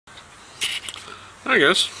Hi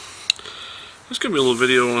guys, this is going to be a little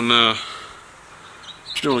video on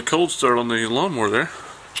doing a cold start on the lawnmower there.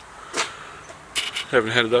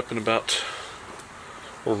 Haven't had it up in about,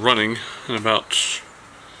 or running in about,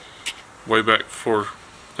 way back before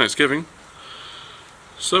Thanksgiving.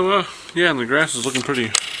 So yeah, and the grass is looking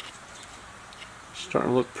starting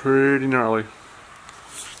to look pretty gnarly.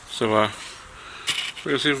 So we're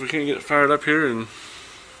going to see if we can get it fired up here, and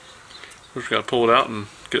we're just got to pull it out and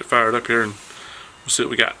get it fired up here, and we'll see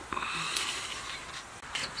what we got.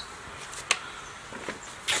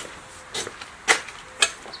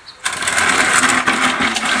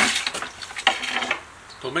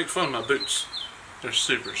 Don't make fun of my boots. They're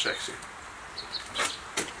super sexy.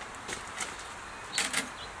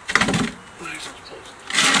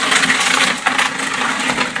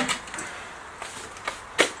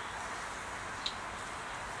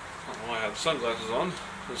 I have sunglasses on.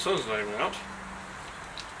 The sun's not even out.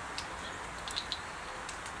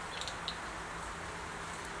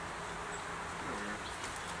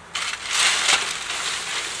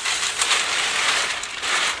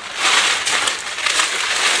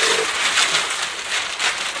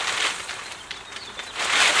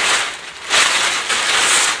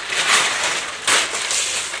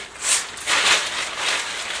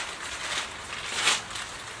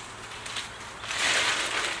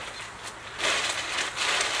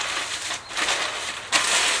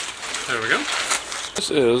 There we go. This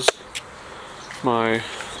is my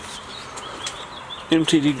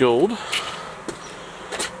MTD Gold.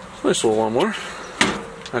 Nice little lawnmower.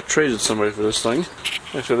 I traded somebody for this thing.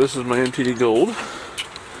 Actually, this is my MTD Gold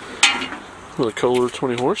with a Kohler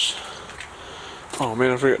 20 horse. Oh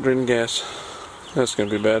man, I forgot draining gas. That's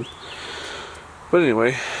gonna be bad. But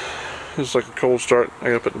anyway, it's like a cold start. I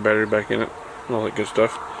gotta put the battery back in it and all that good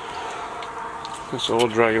stuff. And so we'll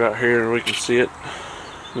drag it out here and we can see it.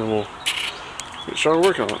 And then we'll get started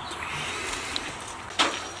working on it.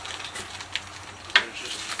 There's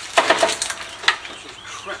just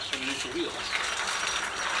crap underneath the wheel.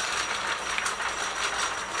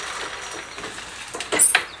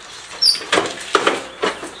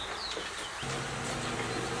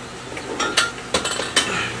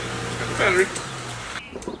 Got the battery.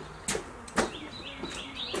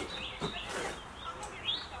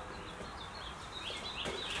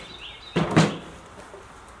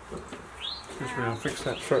 We're going to fix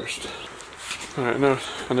that first. Alright, now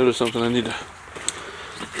I noticed something I need to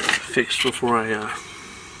fix before I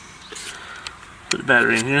put the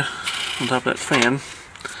battery in here. On top of that fan,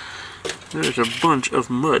 there's a bunch of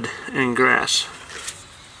mud and grass.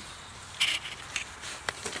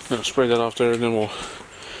 I'll spray that off there, and then we'll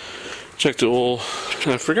check the oil.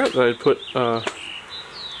 And I forgot that I put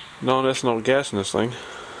non-ethanol gas in this thing,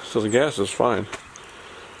 so the gas is fine.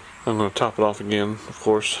 I'm going to top it off again, of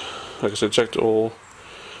course. Like I said, check the oil,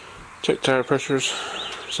 check tire pressures,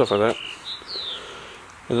 stuff like that.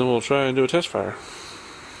 And then we'll try and do a test fire.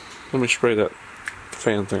 Let me spray that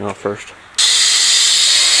fan thing off first.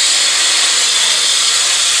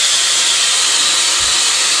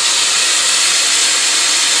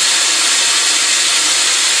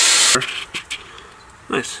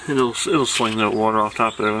 Nice. It'll sling that water off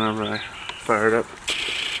top there whenever I fire it up.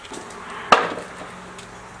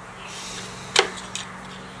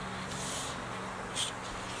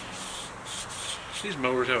 These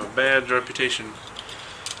mowers have a bad reputation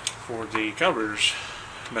for the carburetors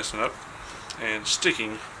messing up and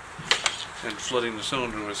sticking and flooding the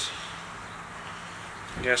cylinder with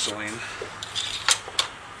gasoline.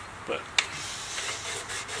 But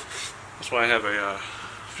that's why I have a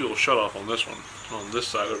fuel shutoff on this one, on this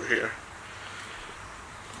side over here,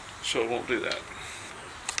 so it won't do that.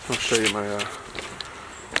 I'll show you my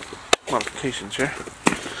modifications here.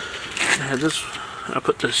 I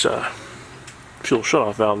put this fuel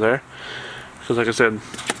shutoff valve there because, like I said,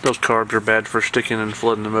 those carbs are bad for sticking and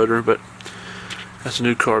flooding the motor, but that's a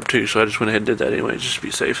new carb too, so I just went ahead and did that anyway just to be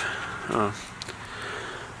safe.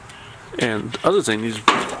 And the other thing these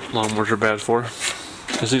lawnmowers are bad for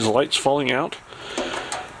is these lights falling out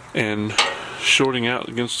and shorting out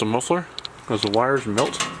against the muffler because the wires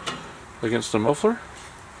melt against the muffler.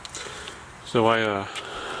 So I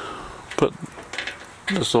put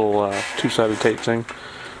this little two-sided tape thing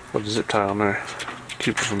with a zip tie on there,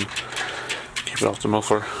 keep it off the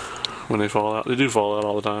muffler when they fall out. They do fall out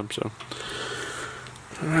all the time. So,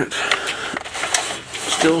 all right,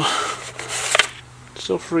 still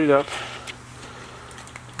freed up.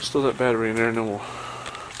 Still that battery in there, and then we'll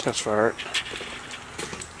test fire it.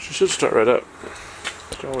 She should start right up.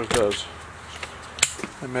 It always does.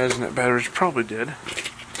 I imagine that battery's probably dead.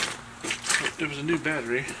 It was a new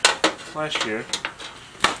battery last year,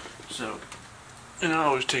 so And I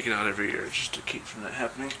always take it out every year just to keep from that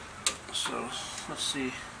happening. So let's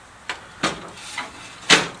see.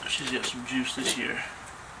 She's got some juice this year.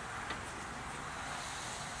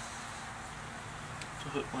 To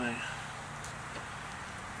hook my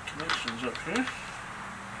connections up here.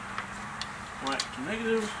 Black to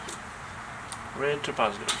negative, red to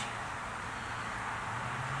positive.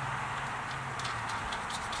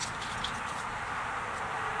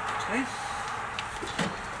 Okay.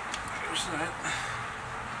 There's that.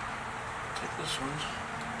 Take this one.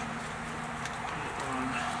 Put it on.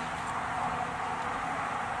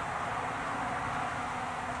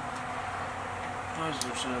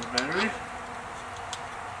 Positive side of the battery.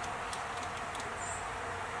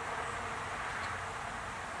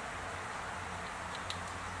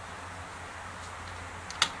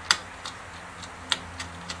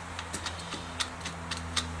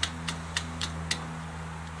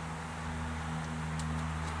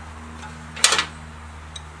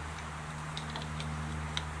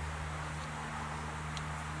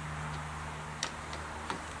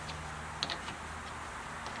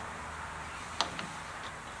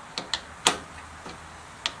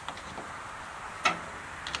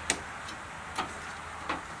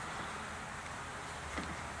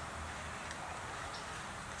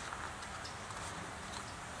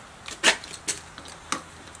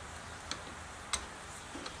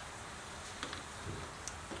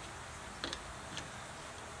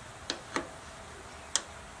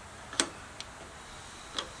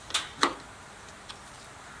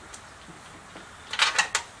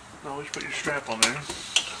 Always put your strap on there in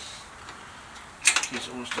case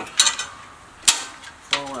it wants to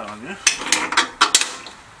fall out on you.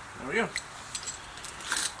 There we go.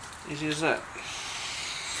 Easy as that.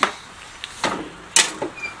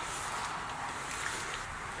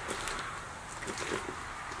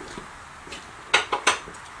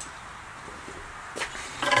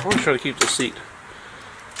 I always try to keep the seat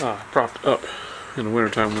propped up in the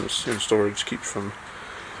wintertime when it's in storage, keep from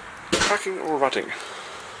cracking or rotting.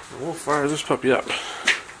 We'll fire this puppy up.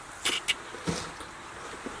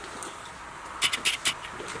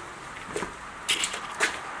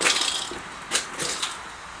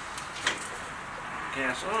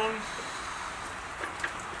 Gas on.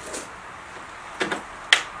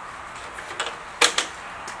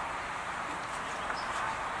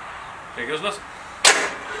 There goes nothing.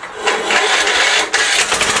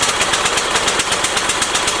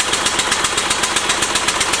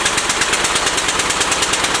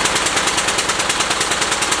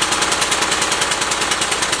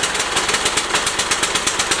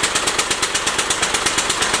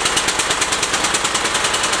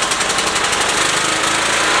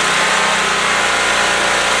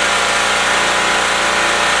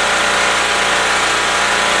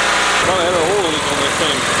 Probably had a oil leak on this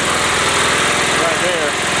thing. Right there.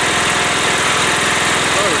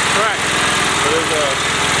 Oh, it's cracked. But it's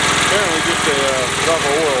apparently just a drop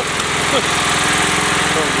of oil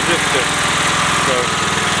from the dipstick. So,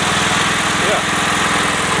 yeah.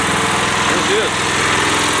 Here's it.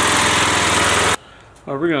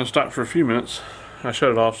 We're going to stop for a few minutes. I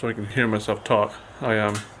shut it off so I can hear myself talk.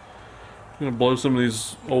 I'm going to blow some of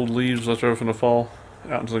these old leaves left over from the fall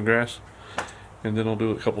out into the grass. And then I'll do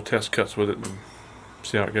a couple test cuts with it and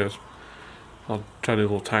see how it goes. I'll try to do a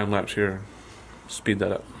little time lapse here and speed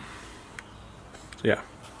that up. So yeah.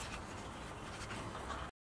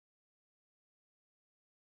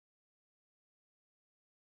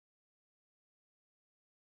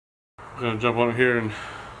 I'm going to jump on here and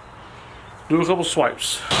do a couple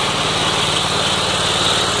swipes.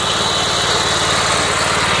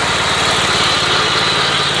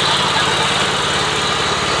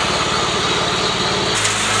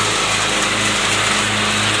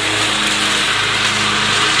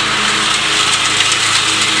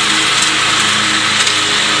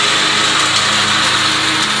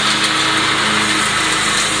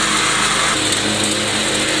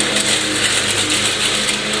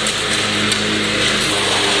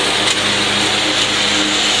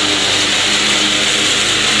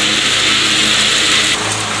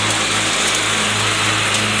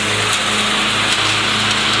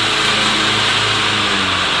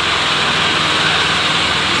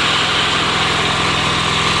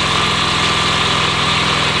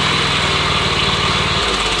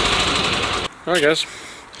 Alright guys,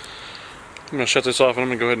 I'm going to shut this off and I'm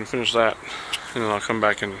going to go ahead and finish that, and then I'll come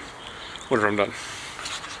back and whenever I'm done.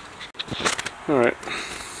 Alright,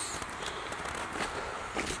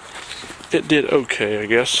 it did okay, I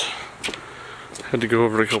guess. Had to go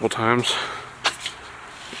over it a couple times.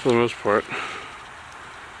 For the most part,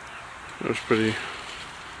 it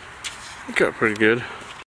got pretty good.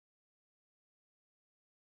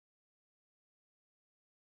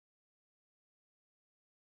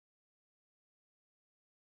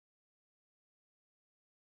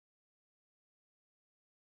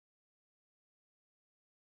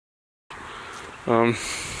 I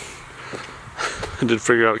did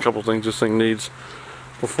figure out a couple things this thing needs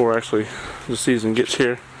before actually the season gets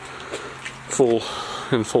here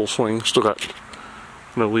in full swing. Still got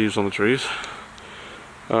no leaves on the trees.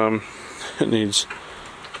 It needs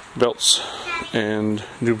belts and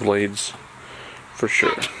new blades for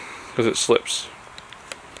sure, because it slips.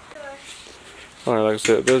 Alright, like I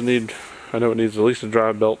said, it does need, I know it needs at least a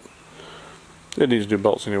drive belt. It needs new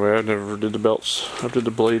belts anyway. I never did the belts. I did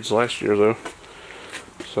the blades last year though.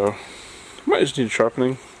 So, might just need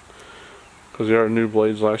sharpening, because they are new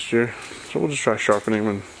blades last year. So we'll just try sharpening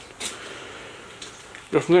them and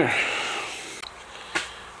go from there.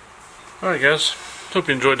 Alright guys, hope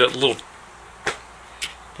you enjoyed that little,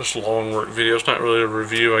 just long work video. It's not really a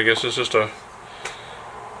review, I guess it's just a,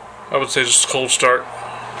 I would say just a cold start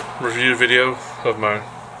review video of my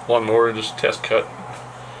lawnmower, just test cut,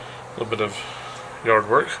 a little bit of yard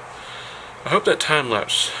work. I hope that time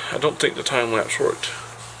lapse, I don't think the time lapse worked,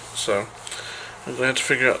 so I'm gonna have to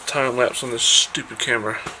figure out time lapse on this stupid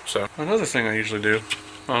camera. So another thing I usually do,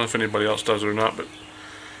 I don't know if anybody else does it or not, but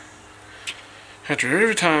after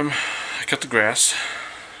every time I cut the grass,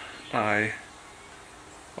 I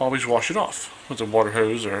always wash it off with a water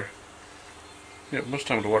hose, or most of the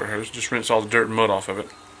time with a water hose. Just rinse all the dirt and mud off of it.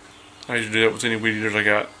 I usually do that with any weed eaters I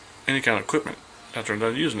got, any kind of equipment after I'm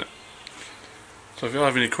done using it. So if y'all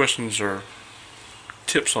have any questions or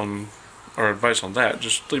tips on or advice on that,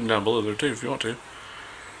 just leave them down below there too if you want to.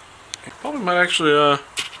 Probably might actually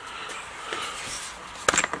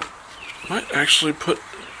put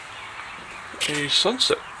a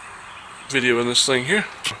sunset video in this thing here.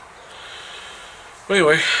 But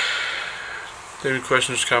anyway, if you have any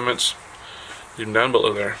questions, comments, leave them down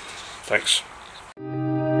below there. Thanks.